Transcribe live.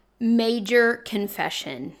Major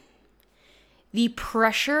confession. The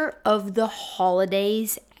pressure of the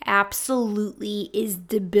holidays absolutely is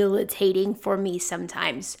debilitating for me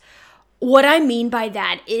sometimes. What I mean by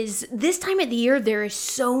that is this time of the year, there is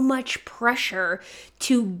so much pressure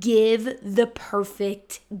to give the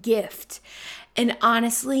perfect gift. And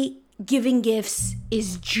honestly, giving gifts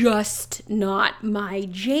is just not my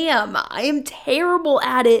jam. I am terrible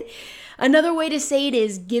at it. Another way to say it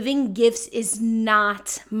is giving gifts is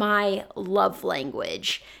not my love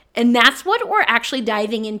language. And that's what we're actually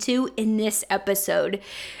diving into in this episode.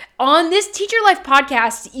 On this Teacher Life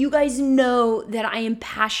podcast, you guys know that I am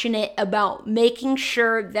passionate about making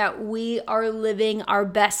sure that we are living our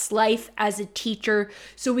best life as a teacher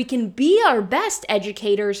so we can be our best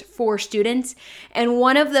educators for students. And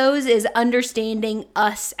one of those is understanding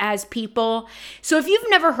us as people. So if you've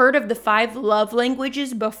never heard of the 5 love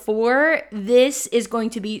languages before, this is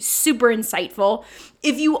going to be super insightful.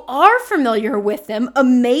 If you are familiar with them,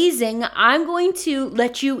 amazing. I'm going to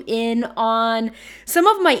let you in on some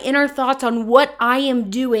of my inner thoughts on what I am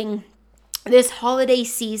doing this holiday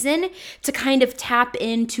season to kind of tap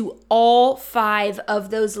into all 5 of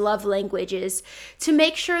those love languages to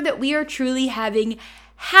make sure that we are truly having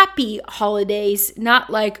happy holidays, not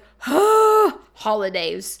like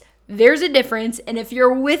holidays. There's a difference, and if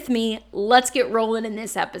you're with me, let's get rolling in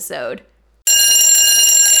this episode.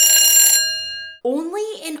 Only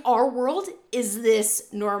in our world is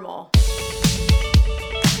this normal.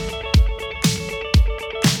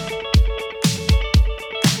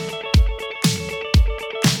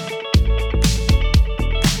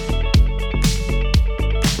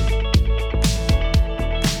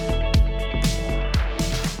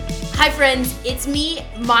 Hi friends, it's me,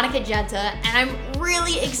 Monica Genta, and I'm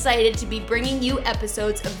really excited to be bringing you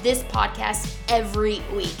episodes of this podcast every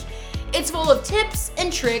week. It's full of tips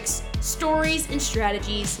and tricks, stories and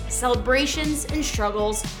strategies, celebrations and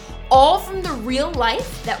struggles, all from the real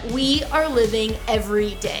life that we are living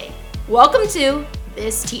every day. Welcome to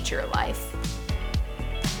This Teacher Life.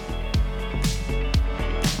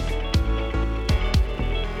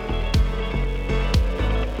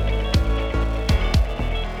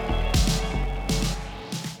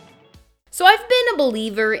 So I've been a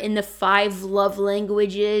believer in the 5 love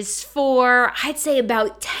languages for, I'd say,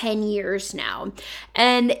 about 10 years now.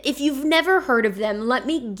 And if you've never heard of them, let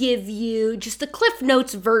me give you just the Cliff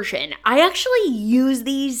Notes version. I actually use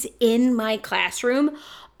these in my classroom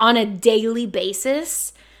on a daily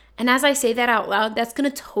basis. And as I say that out loud, that's going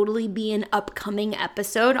to totally be an upcoming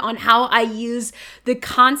episode on how I use the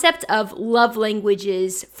concept of love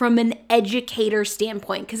languages from an educator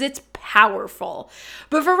standpoint, because it's powerful.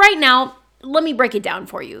 But for right now, let me break it down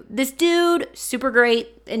for you. This dude, super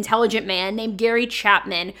great, intelligent man named Gary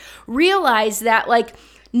Chapman, realized that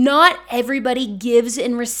not everybody gives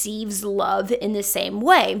and receives love in the same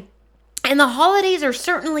way. And the holidays are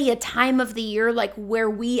certainly a time of the year where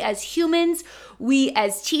we as humans, we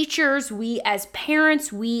as teachers, we as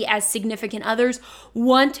parents, we as significant others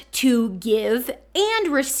want to give and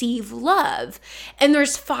receive love. And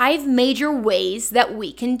there's 5 major ways that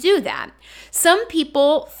we can do that. Some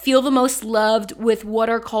people feel the most loved with what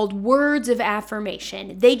are called words of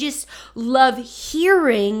affirmation. They just love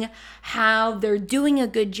hearing how they're doing a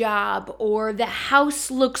good job or the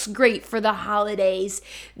house looks great for the holidays.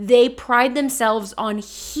 They pride themselves on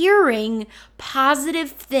hearing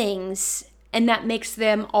positive things, and that makes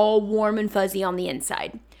them all warm and fuzzy on the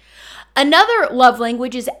inside. Another love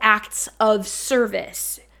language is acts of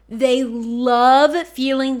service. They love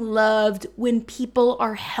feeling loved when people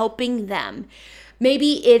are helping them.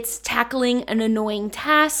 Maybe it's tackling an annoying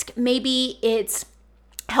task. Maybe it's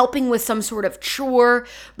helping with some sort of chore,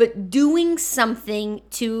 but doing something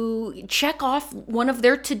to check off one of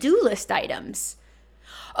their to-do list items.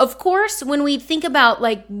 Of course, when we think about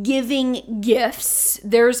giving gifts,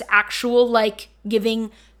 there's actual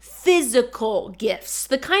giving physical gifts,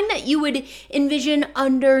 the kind that you would envision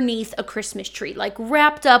underneath a Christmas tree,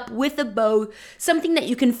 wrapped up with a bow, something that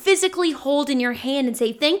you can physically hold in your hand and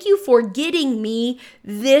say, thank you for getting me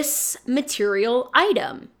this material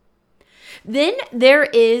item. Then there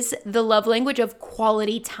is the love language of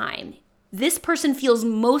quality time. This person feels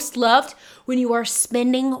most loved when you are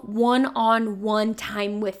spending one-on-one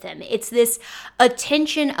time with them. It's this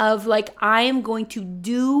attention of I am going to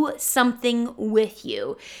do something with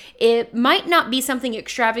you. It might not be something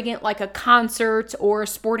extravagant like a concert or a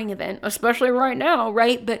sporting event, especially right now,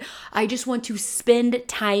 right? But I just want to spend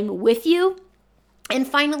time with you. And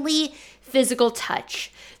finally, physical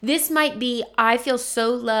touch. This might be, I feel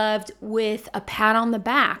so loved with a pat on the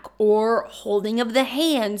back or holding of the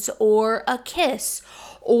hands or a kiss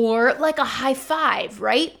or like a high five,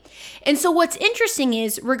 right? And so what's interesting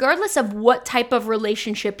is, regardless of what type of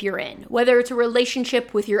relationship you're in, whether it's a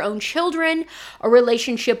relationship with your own children, a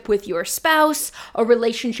relationship with your spouse, a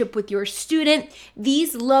relationship with your student,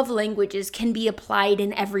 these love languages can be applied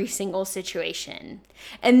in every single situation.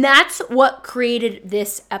 And that's what created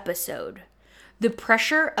this episode. The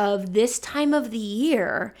pressure of this time of the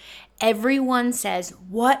year, everyone says,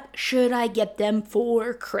 what should I get them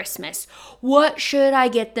for Christmas? What should I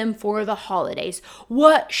get them for the holidays?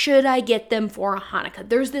 What should I get them for Hanukkah?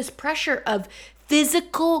 There's this pressure of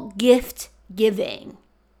physical gift giving.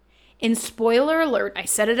 And spoiler alert, I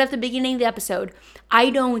said it at the beginning of the episode, I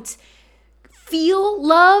don't feel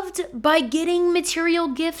loved by getting material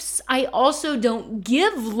gifts. I also don't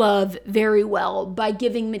give love very well by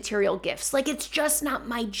giving material gifts. Like, it's just not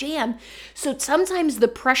my jam. So sometimes the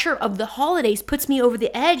pressure of the holidays puts me over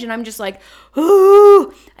the edge and I'm just like,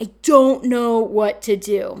 oh, I don't know what to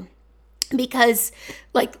do. Because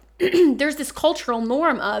like there's this cultural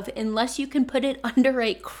norm of, unless you can put it under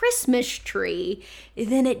a Christmas tree,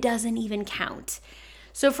 then it doesn't even count.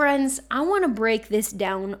 So friends, I want to break this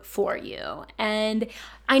down for you. And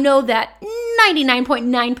I know that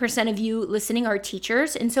 99.9% of you listening are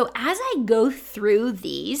teachers. And so as I go through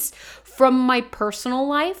these from my personal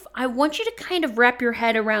life, I want you to kind of wrap your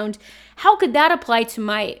head around, how could that apply to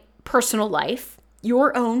my personal life,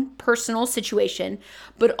 your own personal situation,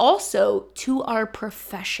 but also to our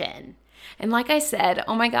profession. And like I said,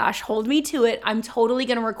 oh my gosh, hold me to it. I'm totally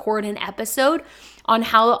going to record an episode on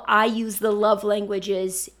how I use the love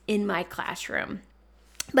languages in my classroom.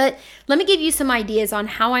 But let me give you some ideas on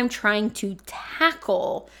how I'm trying to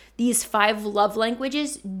tackle these 5 love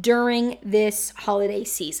languages during this holiday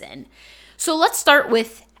season. So let's start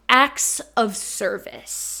with acts of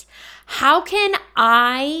service. How can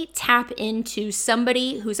I tap into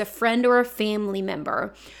somebody who's a friend or a family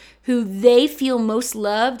member who they feel most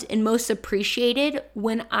loved and most appreciated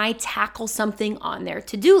when I tackle something on their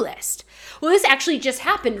to-do list? Well, this actually just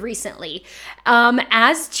happened recently.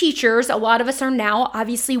 As teachers, a lot of us are now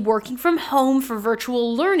obviously working from home for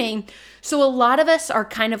virtual learning. So a lot of us are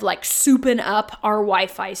kind of like souping up our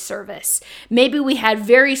Wi-Fi service. Maybe we had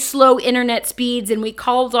very slow internet speeds and we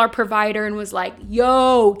called our provider and was like,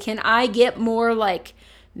 yo, can I get more like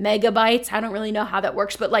megabytes? I don't really know how that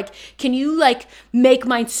works, but like, can you like make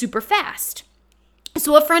mine super fast?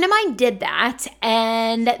 So a friend of mine did that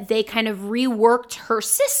and they kind of reworked her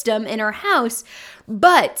system in her house,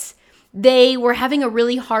 but they were having a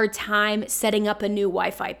really hard time setting up a new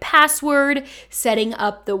Wi-Fi password, setting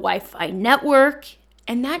up the Wi-Fi network,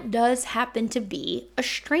 and that does happen to be a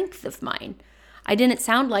strength of mine. I didn't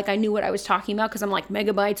sound like I knew what I was talking about because I'm like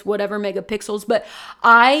megabytes, whatever, megapixels, but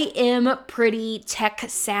I am pretty tech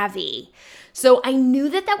savvy. So I knew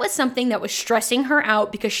that that was something that was stressing her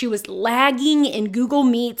out because she was lagging in Google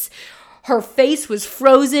Meets. Her face was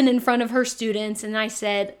frozen in front of her students. And I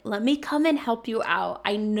said, let me come and help you out.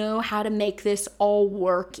 I know how to make this all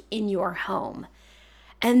work in your home.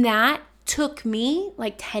 And that took me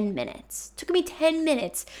like 10 minutes. It took me 10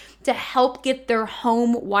 minutes to help get their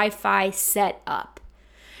home Wi-Fi set up.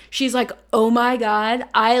 She's like, oh my God,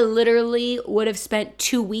 I literally would have spent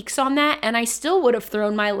 2 weeks on that and I still would have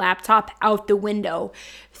thrown my laptop out the window.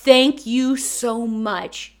 Thank you so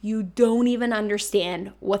much. You don't even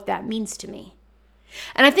understand what that means to me.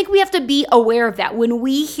 And I think we have to be aware of that. When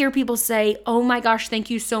we hear people say, oh my gosh, thank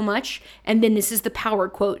you so much. And then this is the power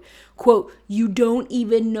quote, you don't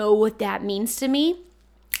even know what that means to me.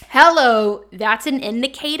 Hello, that's an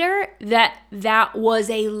indicator that that was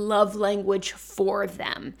a love language for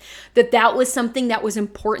them, that was something that was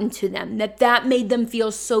important to them, that made them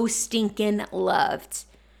feel so stinking loved.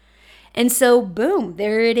 And so, boom,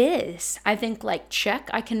 there it is. I think like, check,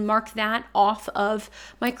 I can mark that off of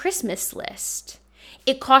my Christmas list.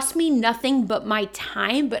 It cost me nothing but my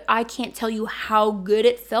time, but I can't tell you how good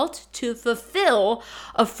it felt to fulfill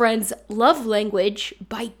a friend's love language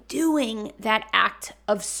by doing that act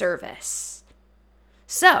of service.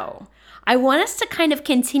 So, I want us to kind of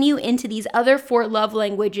continue into these other 4 love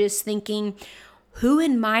languages thinking, who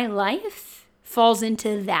in my life falls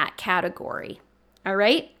into that category? All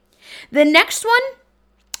right? The next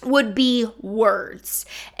one would be words.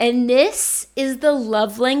 And this is the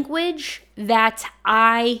love language that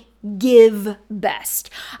I give best.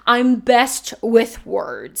 I'm best with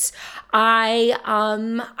words.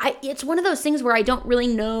 It's one of those things where I don't really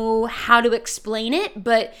know how to explain it,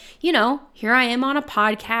 but you know, here I am on a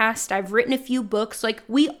podcast. I've written a few books. Like,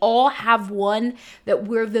 we all have one that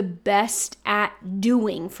we're the best at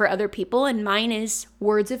doing for other people, and mine is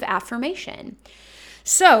words of affirmation.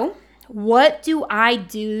 So What do I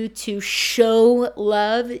do to show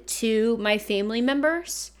love to my family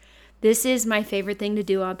members? This is my favorite thing to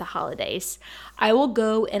do on the holidays. I will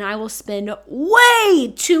go and I will spend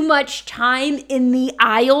way too much time in the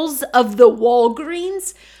aisles of the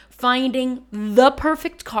Walgreens finding the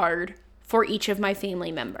perfect card for each of my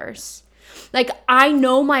family members. Like, I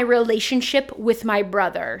know my relationship with my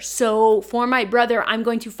brother. So for my brother, I'm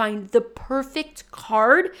going to find the perfect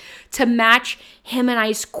card to match him and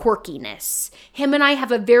I's quirkiness. Him and I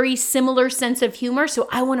have a very similar sense of humor. So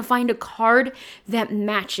I want to find a card that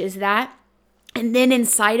matches that. And then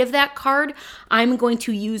inside of that card, I'm going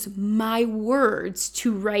to use my words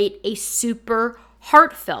to write a super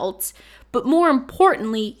heartfelt, but more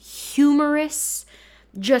importantly, humorous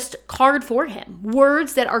just card for him.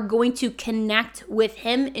 Words that are going to connect with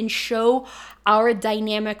him and show our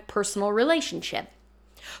dynamic personal relationship.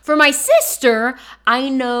 For my sister, I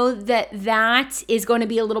know that is going to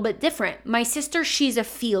be a little bit different. My sister, she's a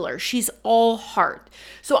feeler. She's all heart.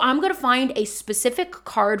 So I'm going to find a specific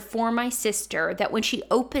card for my sister that when she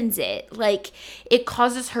opens it, like, it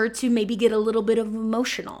causes her to maybe get a little bit of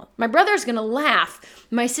emotional. My brother's going to laugh.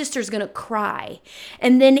 My sister's going to cry.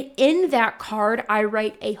 And then in that card, I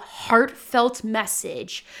write a heartfelt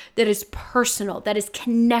message that is personal, that is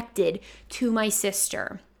connected to my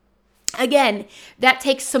sister. Again, that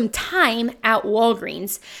takes some time at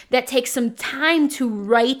Walgreens. That takes some time to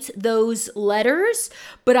write those letters,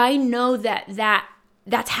 but I know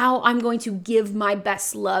that's how I'm going to give my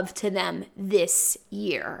best love to them this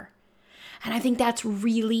year. And I think that's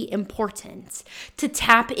really important to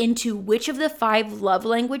tap into which of the 5 love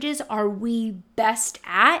languages are we best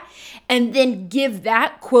at, and then give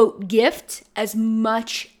that quote gift as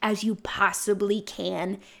much as you possibly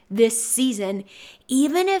can this season,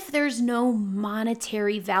 even if there's no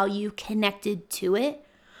monetary value connected to it.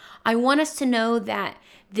 I want us to know that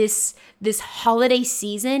this holiday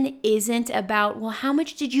season isn't about, well, how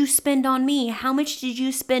much did you spend on me? How much did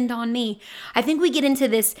you spend on me? I think we get into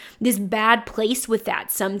this bad place with that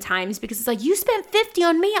sometimes, because it's like, you spent 50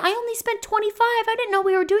 on me. I only spent 25. I didn't know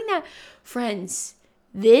we were doing that. Friends,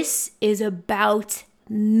 this is about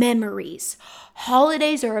memories.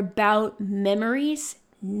 Holidays are about memories,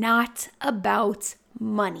 not about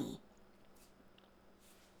money.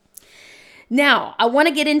 Now, I want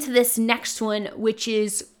to get into this next one, which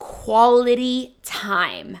is quality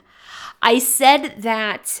time. I said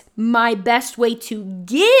that my best way to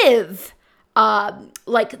give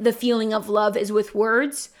the feeling of love is with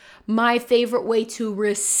words. My favorite way to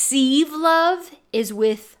receive love is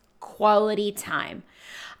with quality time.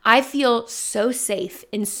 I feel so safe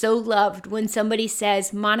and so loved when somebody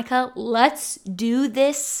says, Monica, let's do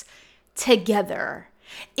this together.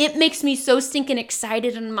 It makes me so stinking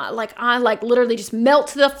excited, and I literally just melt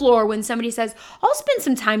to the floor when somebody says, I'll spend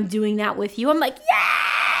some time doing that with you. I'm like,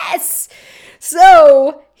 yes!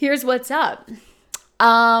 So here's what's up.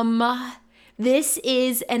 This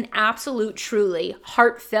is an absolute, truly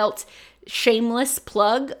heartfelt, shameless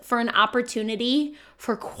plug for an opportunity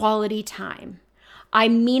for quality time. I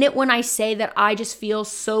mean it when I say that I just feel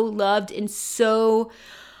so loved and so,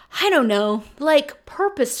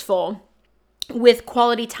 purposeful with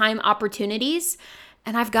quality time opportunities.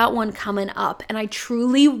 And I've got one coming up, and I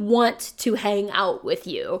truly want to hang out with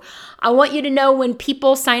you. I want you to know, when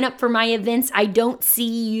people sign up for my events, I don't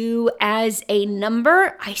see you as a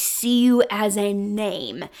number. I see you as a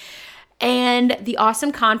name. And the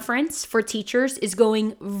Awesome Conference for Teachers is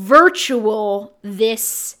going virtual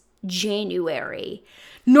this January.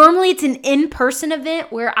 Normally, it's an in-person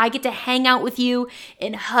event where I get to hang out with you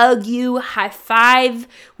and hug you, high five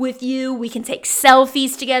with you. We can take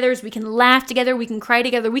selfies together, we can laugh together, we can cry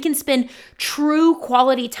together, we can spend true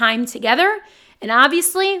quality time together. And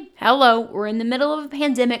obviously, we're in the middle of a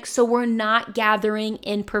pandemic, so we're not gathering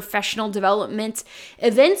in professional development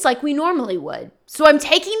events like we normally would. So I'm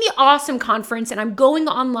taking the Awesome Conference and I'm going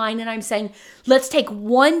online and I'm saying, let's take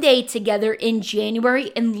one day together in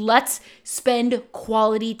January and let's spend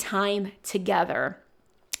quality time together.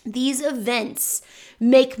 These events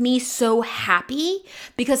make me so happy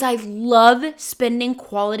because I love spending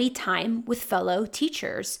quality time with fellow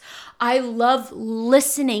teachers. I love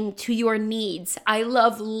listening to your needs. I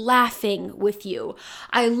love laughing with you.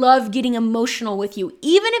 I love getting emotional with you,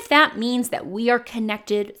 even if that means that we are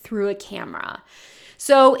connected through a camera.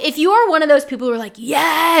 So if you are one of those people who are like,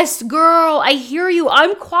 yes, girl, I hear you.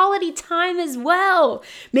 I'm quality time as well.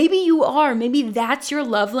 Maybe you are. Maybe that's your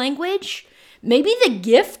love language. Maybe the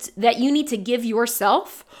gift that you need to give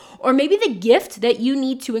yourself, or maybe the gift that you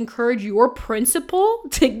need to encourage your principal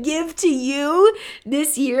to give to you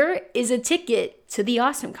this year, is a ticket to the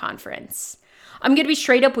Awesome Conference. I'm going to be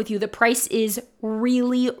straight up with you. The price is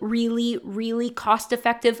really, really, really cost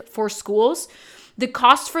effective for schools. The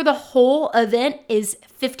cost for the whole event is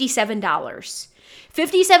 $57.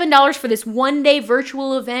 $57 for this one-day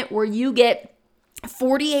virtual event where you get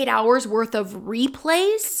 48 hours worth of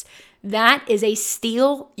replays. That is a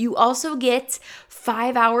steal. You also get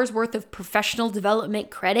 5 hours worth of professional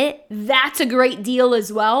development credit. That's a great deal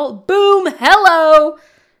as well. Boom, hello.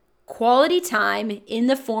 Quality time in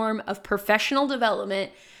the form of professional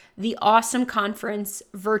development, the awesome conference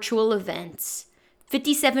virtual events.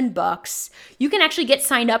 $57. You can actually get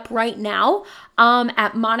signed up right now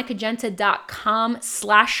at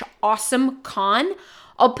monicagenta.com/awesomecon.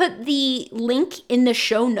 I'll put the link in the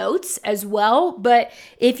show notes as well. But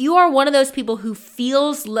if you are one of those people who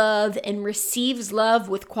feels love and receives love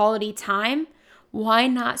with quality time, why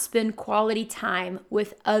not spend quality time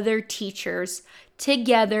with other teachers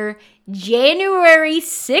together January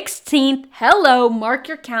 16th? Hello, mark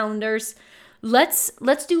your calendars. Let's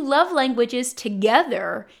do love languages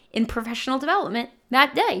together in professional development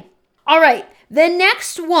that day. All right, the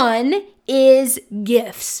next one is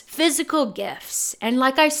gifts, physical gifts. And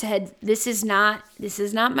like I said, this is not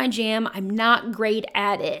my jam. I'm not great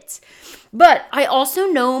at it. But I also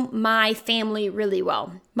know my family really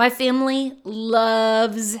well. My family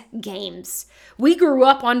loves games. We grew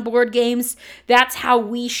up on board games. That's how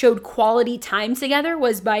we showed quality time together,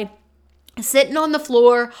 was by sitting on the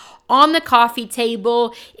floor, on the coffee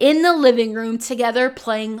table, in the living room together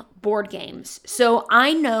playing board games. So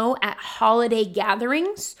I know at holiday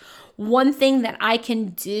gatherings, one thing that I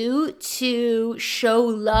can do to show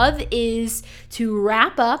love is to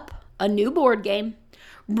wrap up a new board game,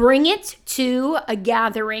 bring it to a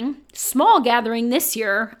gathering, small gathering this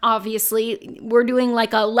year, obviously. We're doing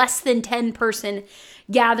like a less than 10 person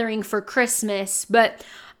gathering for Christmas, but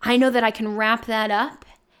I know that I can wrap that up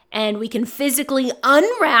and we can physically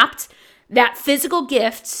unwrap that physical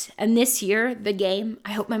gift. And this year, the game,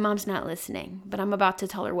 I hope my mom's not listening, but I'm about to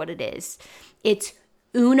tell her what it is. It's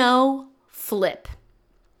Uno Flip.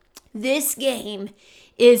 This game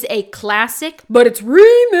is a classic, but it's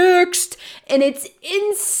remixed and it's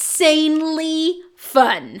insanely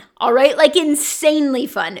fun. All right? Like insanely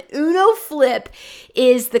fun. Uno Flip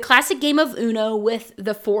is the classic game of Uno with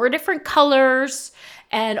the 4 different colors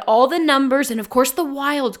and all the numbers and of course the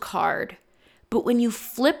wild card. But when you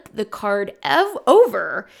flip the card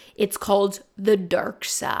over, it's called the dark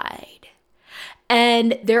side.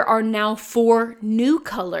 And there are now 4 new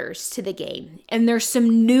colors to the game. And there's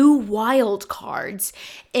some new wild cards.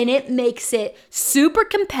 And it makes it super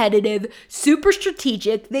competitive, super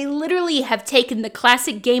strategic. They literally have taken the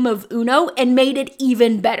classic game of Uno and made it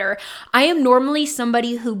even better. I am normally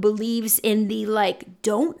somebody who believes in the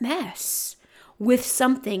don't mess with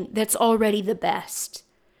something that's already the best.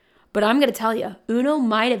 But I'm going to tell you, Uno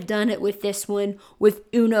might have done it with this one, with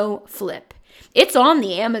Uno Flip. It's on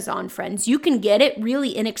the Amazon, friends. You can get it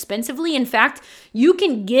really inexpensively. In fact, you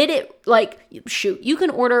can get it you can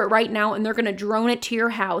order it right now and they're going to drone it to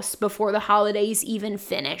your house before the holidays even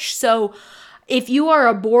finish. So if you are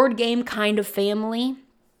a board game kind of family,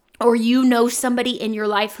 or you know somebody in your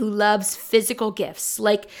life who loves physical gifts,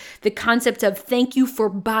 like the concept of thank you for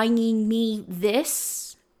buying me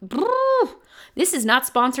this. This is not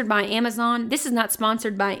sponsored by Amazon. This is not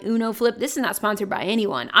sponsored by Uno Flip. This is not sponsored by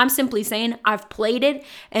anyone. I'm simply saying I've played it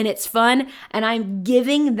and it's fun and I'm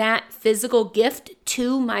giving that physical gift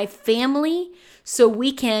to my family so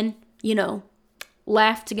we can,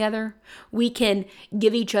 laugh together. We can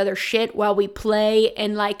give each other shit while we play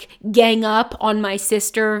and gang up on my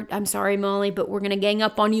sister. I'm sorry, Molly, but we're going to gang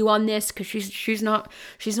up on you on this because she's not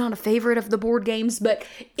a favorite of the board games, but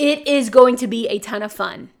it is going to be a ton of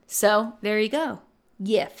fun. So there you go.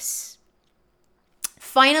 Gifts.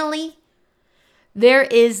 Finally, there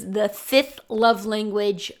is the 5th love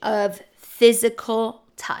language of physical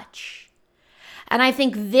touch. And I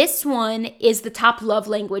think this one is the top love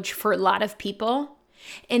language for a lot of people.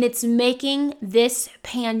 And it's making this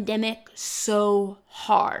pandemic so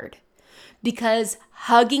hard because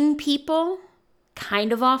hugging people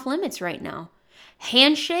kind of off limits right now.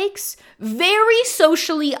 Handshakes, very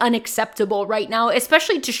socially unacceptable right now,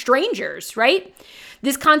 especially to strangers, right?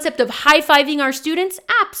 This concept of high-fiving our students,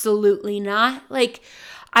 absolutely not.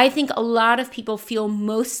 I think a lot of people feel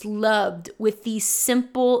most loved with these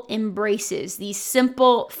simple embraces, these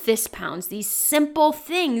simple fist pounds, these simple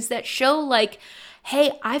things that show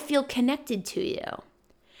hey, I feel connected to you.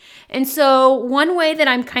 And so one way that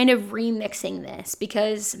I'm kind of remixing this,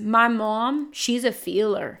 because my mom, she's a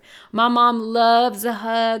feeler. My mom loves a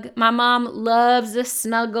hug. My mom loves a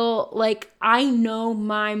snuggle. Like, I know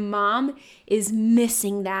my mom is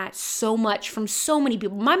missing that so much from so many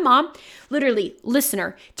people. My mom, literally,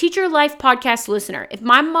 listener, Teacher Life podcast listener, if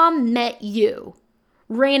my mom met you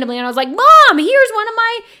randomly and I was like, Mom, here's one of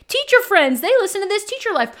my teacher friends, they listen to this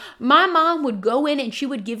Teacher Life, my mom would go in and she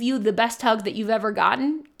would give you the best hug that you've ever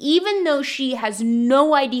gotten, even though she has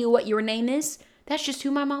no idea what your name is. That's just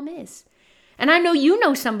who my mom is. And I know you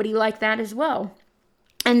know somebody like that as well.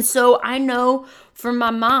 And so I know for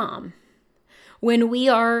my mom, when we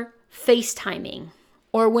are FaceTiming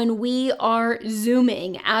or when we are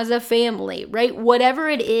Zooming as a family, right? Whatever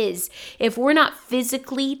it is, if we're not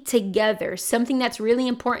physically together, something that's really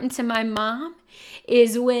important to my mom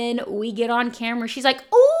is when we get on camera, she's like,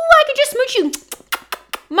 oh, I could just smooch you,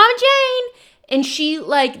 Mama Jane. And she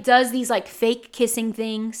like does these like fake kissing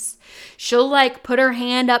things. She'll like put her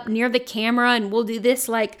hand up near the camera and we'll do this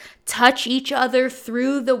like touch each other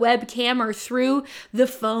through the webcam or through the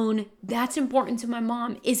phone. That's important to my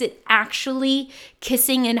mom. Is it actually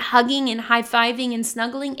kissing and hugging and high-fiving and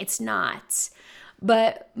snuggling? It's not.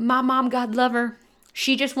 But my mom, God love her,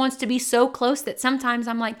 she just wants to be so close that sometimes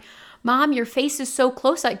I'm like, Mom, your face is so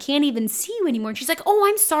close I can't even see you anymore. And she's like, oh,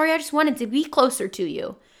 I'm sorry. I just wanted to be closer to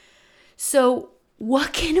you. So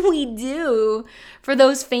what can we do for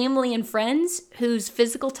those family and friends whose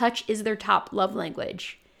physical touch is their top love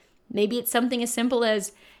language? Maybe it's something as simple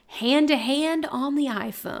as hand to hand on the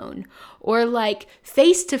iPhone or like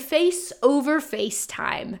face to face over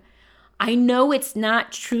FaceTime. I know it's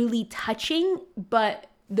not truly touching, but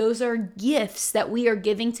those are gifts that we are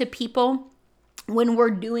giving to people when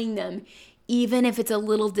we're doing them, even if it's a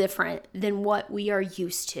little different than what we are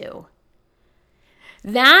used to.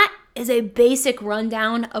 That is a basic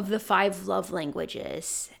rundown of the 5 love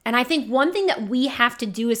languages. And I think one thing that we have to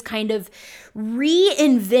do is kind of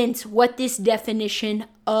reinvent what this definition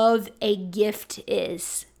of a gift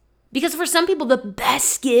is. Because for some people, the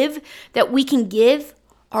best give that we can give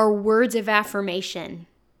are words of affirmation.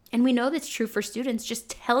 And we know that's true for students, just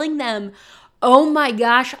telling them, oh my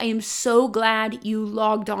gosh, I am so glad you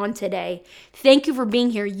logged on today. Thank you for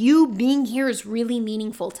being here. You being here is really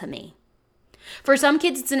meaningful to me. For some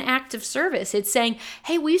kids, it's an act of service. It's saying,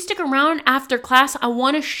 hey, will you stick around after class? I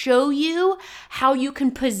want to show you how you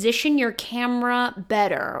can position your camera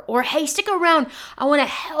better. Or, hey, stick around. I want to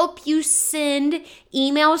help you send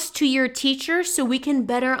emails to your teacher so we can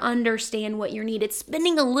better understand what you need. It's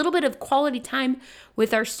spending a little bit of quality time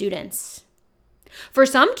with our students. For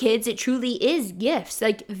some kids, it truly is gifts.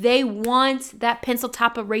 Like they want that pencil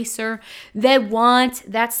top eraser. They want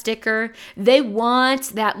that sticker. They want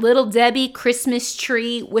that Little Debbie Christmas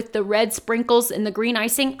tree with the red sprinkles and the green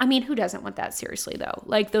icing. I mean, who doesn't want that? Seriously, though.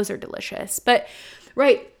 Like those are delicious. But,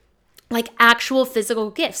 right, like actual physical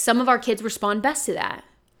gifts. Some of our kids respond best to that.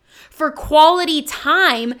 For quality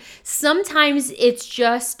time, sometimes it's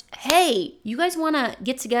just, hey, you guys want to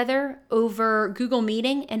get together over Google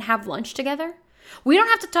Meeting and have lunch together? We don't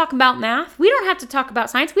have to talk about math. We don't have to talk about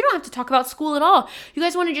science. We don't have to talk about school at all. You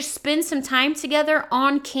guys want to just spend some time together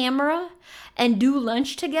on camera and do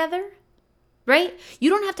lunch together, right? You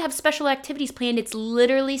don't have to have special activities planned. It's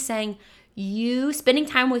literally saying you spending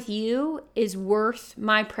time with you is worth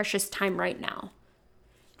my precious time right now.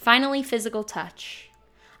 Finally, physical touch.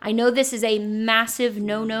 I know this is a massive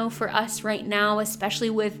no-no for us right now, especially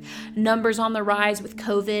with numbers on the rise with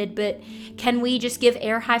COVID, but can we just give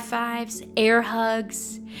air high fives, air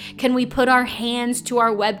hugs? Can we put our hands to our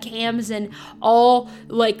webcams and all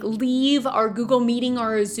like leave our Google Meeting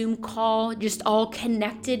or a Zoom call just all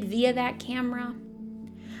connected via that camera?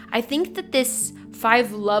 I think that this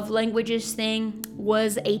 5 love languages thing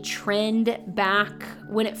was a trend back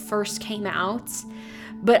when it first came out.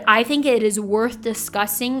 But I think it is worth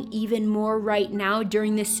discussing even more right now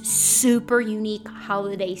during this super unique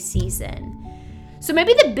holiday season. So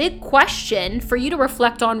maybe the big question for you to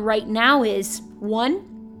reflect on right now is,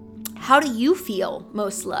 1, how do you feel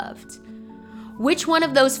most loved? Which one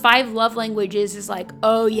of those 5 love languages is like,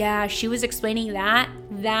 oh yeah, she was explaining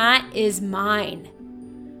that is mine?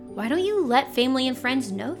 Why don't you let family and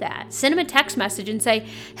friends know that? Send them a text message and say,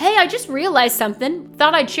 hey, I just realized something.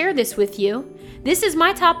 Thought I'd share this with you. This is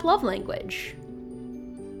my top love language.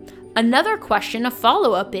 Another question, a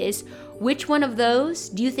follow-up is, which one of those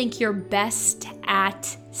do you think you're best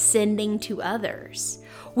at sending to others?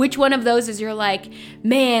 Which one of those is you're like,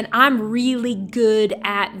 man, I'm really good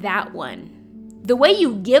at that one? The way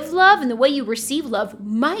you give love and the way you receive love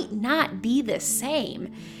might not be the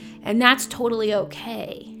same, and that's totally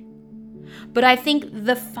okay. But I think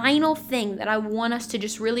the final thing that I want us to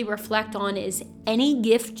just really reflect on is any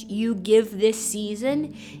gift you give this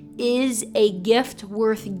season is a gift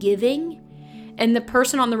worth giving, and the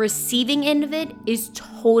person on the receiving end of it is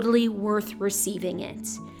totally worth receiving it.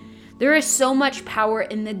 There is so much power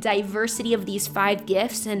in the diversity of these 5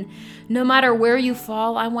 gifts, and no matter where you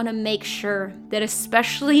fall, I want to make sure that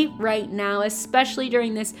especially right now, especially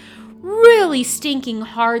during this really stinking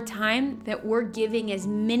hard time, that we're giving as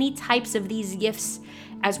many types of these gifts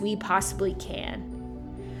as we possibly can.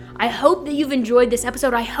 I hope that you've enjoyed this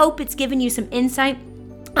episode. I hope it's given you some insight.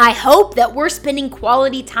 I hope that we're spending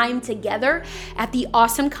quality time together at the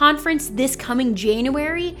Awesome Conference this coming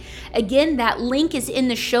January. Again, that link is in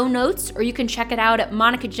the show notes, or you can check it out at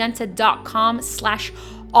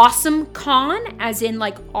monicagenta.com/awesomecon, as in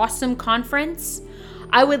like awesome conference.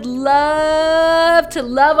 I would love to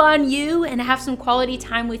love on you and have some quality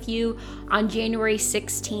time with you on January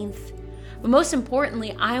 16th. But most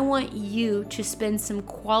importantly, I want you to spend some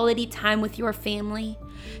quality time with your family,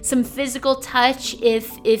 some physical touch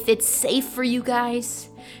if it's safe for you guys.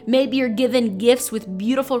 Maybe you're given gifts with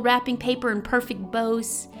beautiful wrapping paper and perfect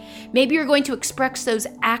bows. Maybe you're going to express those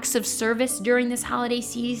acts of service during this holiday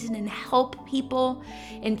season and help people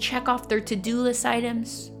and check off their to-do list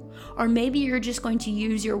items. Or maybe you're just going to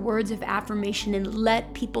use your words of affirmation and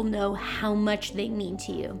let people know how much they mean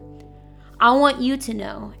to you. I want you to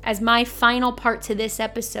know, as my final part to this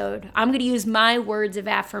episode, I'm going to use my words of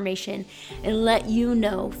affirmation and let you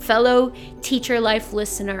know, fellow Teacher Life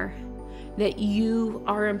listener, that you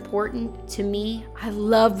are important to me. I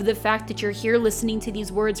love the fact that you're here listening to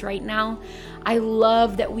these words right now. I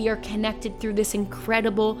love that we are connected through this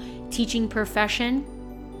incredible teaching profession.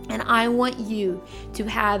 And I want you to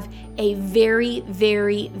have a very,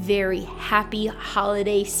 very, very happy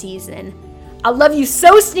holiday season. I love you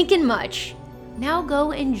so stinking much. Now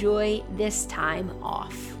go enjoy this time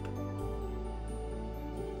off.